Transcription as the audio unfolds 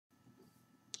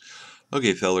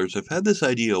Okay, fellers, I've had this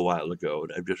idea a while ago,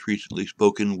 and I've just recently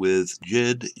spoken with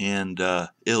Jid and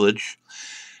Illich,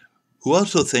 who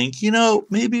also think,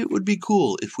 maybe it would be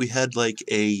cool if we had like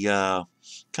a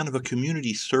kind of a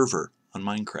community server on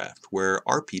Minecraft where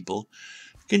our people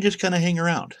can just kind of hang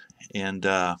around and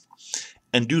uh,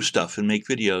 and do stuff and make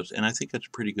videos. And I think that's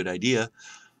a pretty good idea.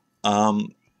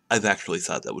 Um, I've actually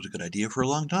thought that was a good idea for a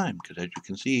long time because, as you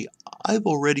can see, I've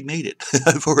already made it.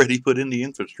 I've already put in the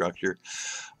infrastructure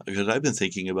because I've been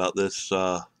thinking about this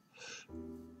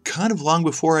kind of long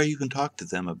before I even talked to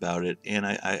them about it. And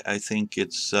I think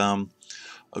it's a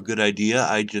good idea.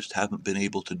 I just haven't been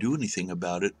able to do anything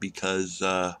about it because,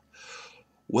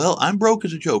 well, I'm broke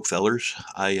as a joke, fellers.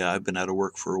 I've been out of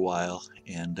work for a while,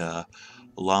 and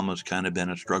Llama's kind of been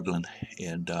a struggling.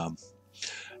 And,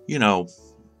 you know,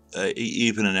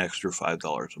 even an extra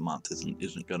 $5 a month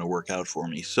isn't going to work out for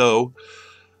me. So,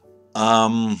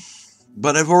 um,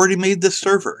 but I've already made this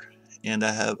server, and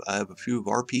I have a few of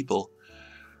our people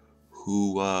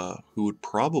who would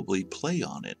probably play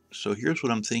on it. So here's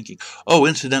what I'm thinking. Oh,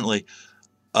 incidentally,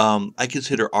 I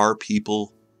consider our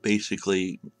people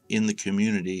basically in the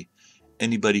community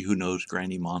anybody who knows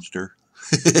Granny Monster.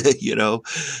 you know,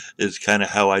 is kind of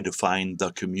how I define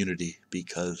the community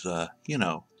because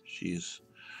she's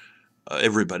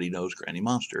everybody knows Granny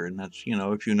Monster, and that's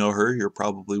if you know her, you're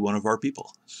probably one of our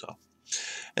people. So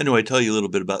anyway, I tell you a little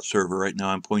bit about server. Right now,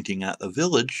 I'm pointing at a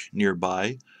village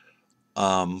nearby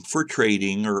for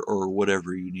trading or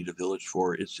whatever you need a village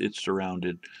for. It's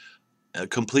surrounded,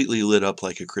 completely lit up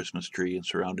like a Christmas tree and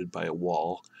surrounded by a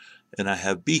wall. And I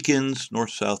have beacons,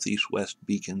 north, south, east, west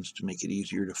beacons to make it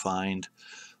easier to find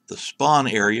the spawn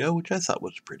area, which I thought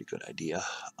was a pretty good idea.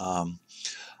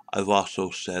 I've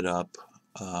also set up,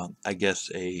 I guess,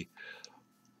 a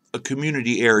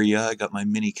community area. I got my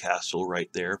mini castle right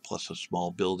there, plus a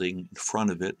small building in front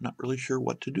of it. Not really sure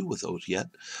what to do with those yet,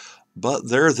 but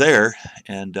they're there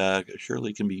and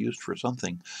surely can be used for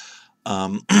something.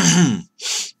 I'm going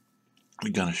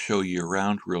to show you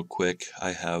around real quick.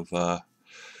 I have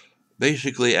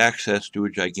basically access to a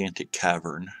gigantic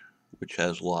cavern, which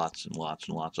has lots and lots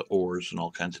and lots of ores and all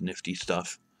kinds of nifty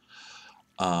stuff.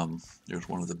 There's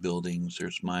one of the buildings.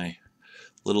 There's my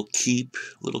little keep,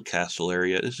 little castle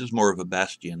area. This is more of a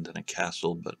bastion than a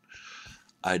castle, but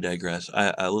I digress.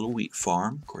 A little wheat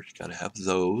farm. Of course, you got to have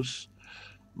those.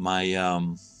 My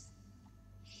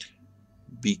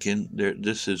beacon. There.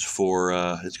 This is for.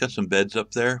 It's got some beds up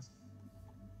there.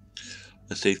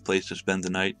 A safe place to spend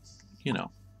the night.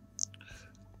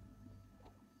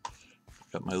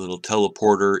 Got my little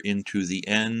teleporter into the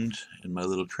end, and my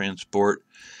little transport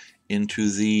into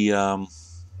the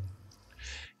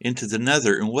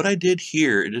nether. And what I did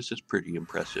here, this is pretty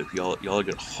impressive. Y'all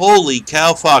get holy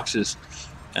cow foxes,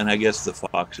 and I guess the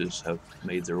foxes have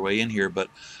made their way in here. But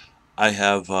I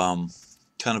have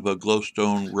kind of a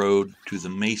glowstone road to the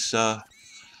mesa.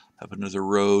 Have another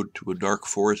road to a dark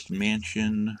forest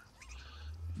mansion.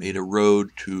 Made a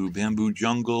road to bamboo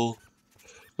jungle,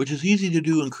 which is easy to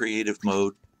do in creative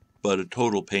mode, but a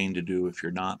total pain to do if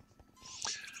you're not.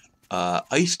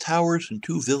 Ice towers and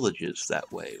 2 villages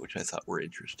that way, which I thought were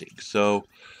interesting. So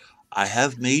I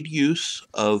have made use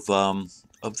of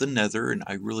the nether, and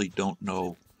I really don't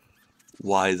know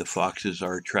why the foxes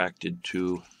are attracted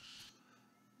to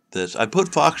this. I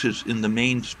put foxes in the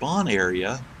main spawn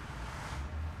area.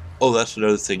 Oh, that's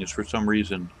another thing, is for some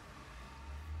reason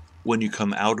when you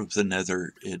come out of the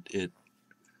nether, it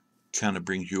kind of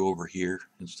brings you over here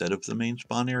instead of the main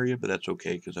spawn area, but that's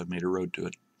okay because I've made a road to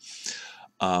it.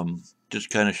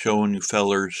 Just kind of showing you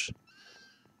fellers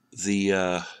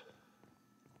the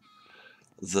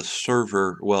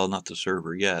server. Well, not the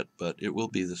server yet, but it will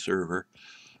be the server.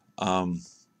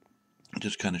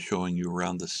 Just kind of showing you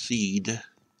around the seed.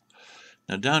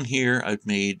 Now down here I've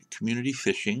made community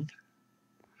fishing,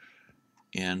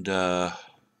 and I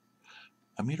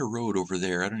made a road over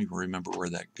there. I don't even remember where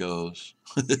that goes.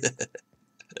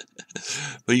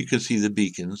 But you can see the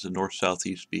beacons, the north, south,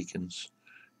 east beacons.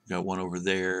 Got one over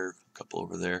there, a couple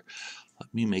over there.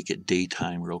 Let me make it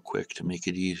daytime real quick to make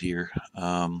it easier.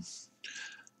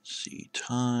 See,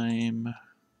 time,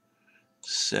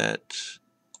 set,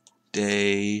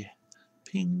 day,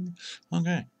 ping.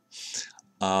 Okay.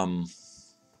 Oh,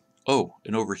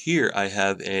 and over here I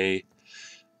have a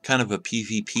kind of a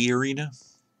PvP arena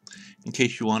in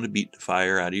case you want to beat the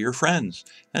fire out of your friends.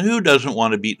 And who doesn't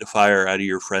want to beat the fire out of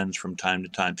your friends from time to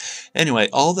time? Anyway,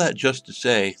 all that just to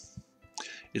say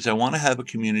is I want to have a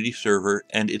community server,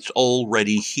 and it's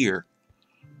already here.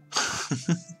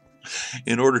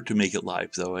 In order to make it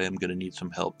live, though, I am going to need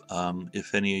some help.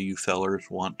 If any of you fellers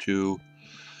want to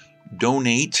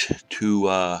donate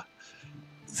to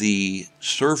the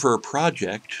server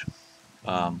project,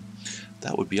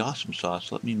 that would be awesome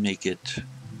sauce. Let me make it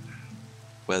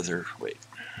weather. Wait.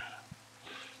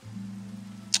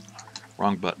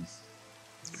 Wrong button.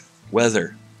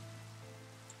 Weather.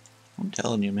 I'm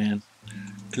telling you, man.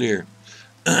 Clear.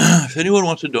 If anyone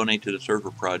wants to donate to the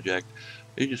server project,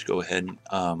 you just go ahead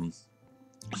and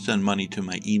send money to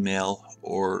my email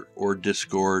or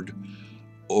Discord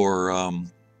or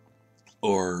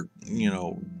you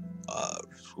know,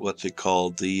 what's it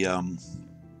called? The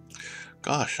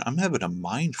gosh, I'm having a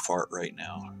mind fart right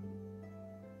now.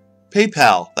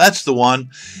 PayPal, that's the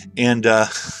one, and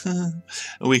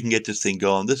we can get this thing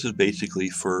going. This is basically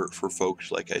for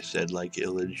folks, like I said, like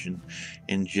Illage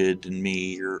and Jid and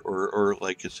me, or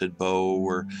like I said, Bo,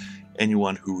 or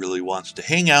anyone who really wants to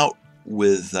hang out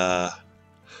with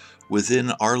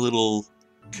within our little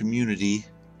community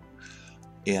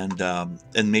and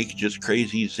make just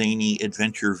crazy zany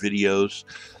adventure videos.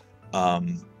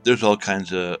 There's all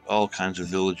kinds of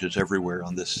villages everywhere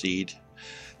on this seed.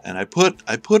 And I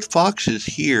put foxes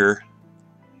here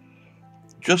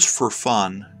just for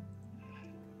fun,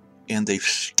 and they've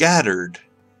scattered,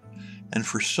 and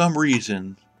for some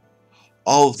reason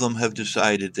all of them have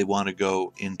decided they want to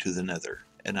go into the nether,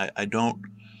 and I don't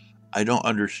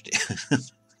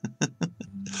understand.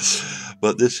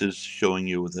 But this is showing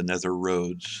you the nether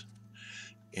roads,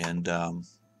 and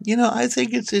you know, I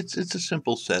think it's a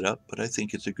simple setup, but I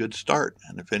think it's a good start.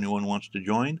 And if anyone wants to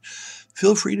join,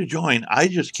 feel free to join. I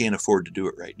just can't afford to do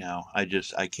it right now. I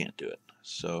can't do it.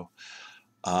 So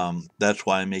that's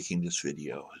why I'm making this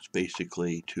video. It's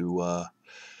basically to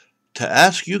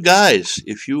ask you guys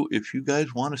if you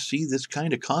guys want to see this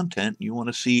kind of content, you want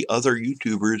to see other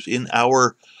YouTubers in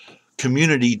our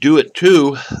community do it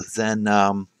too, then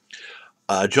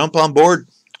jump on board,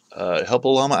 help a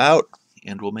llama out,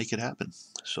 and we'll make it happen.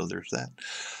 So there's that.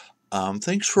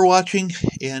 Thanks for watching,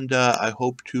 and I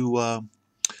hope to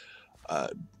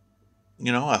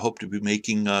you know, I hope to be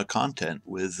making content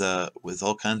with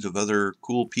all kinds of other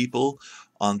cool people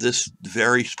on this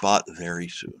very spot very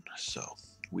soon. So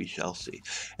we shall see.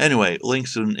 Anyway,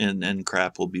 links and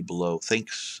crap will be below.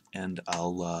 Thanks, and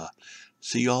I'll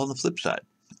see you all on the flip side.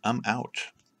 I'm out.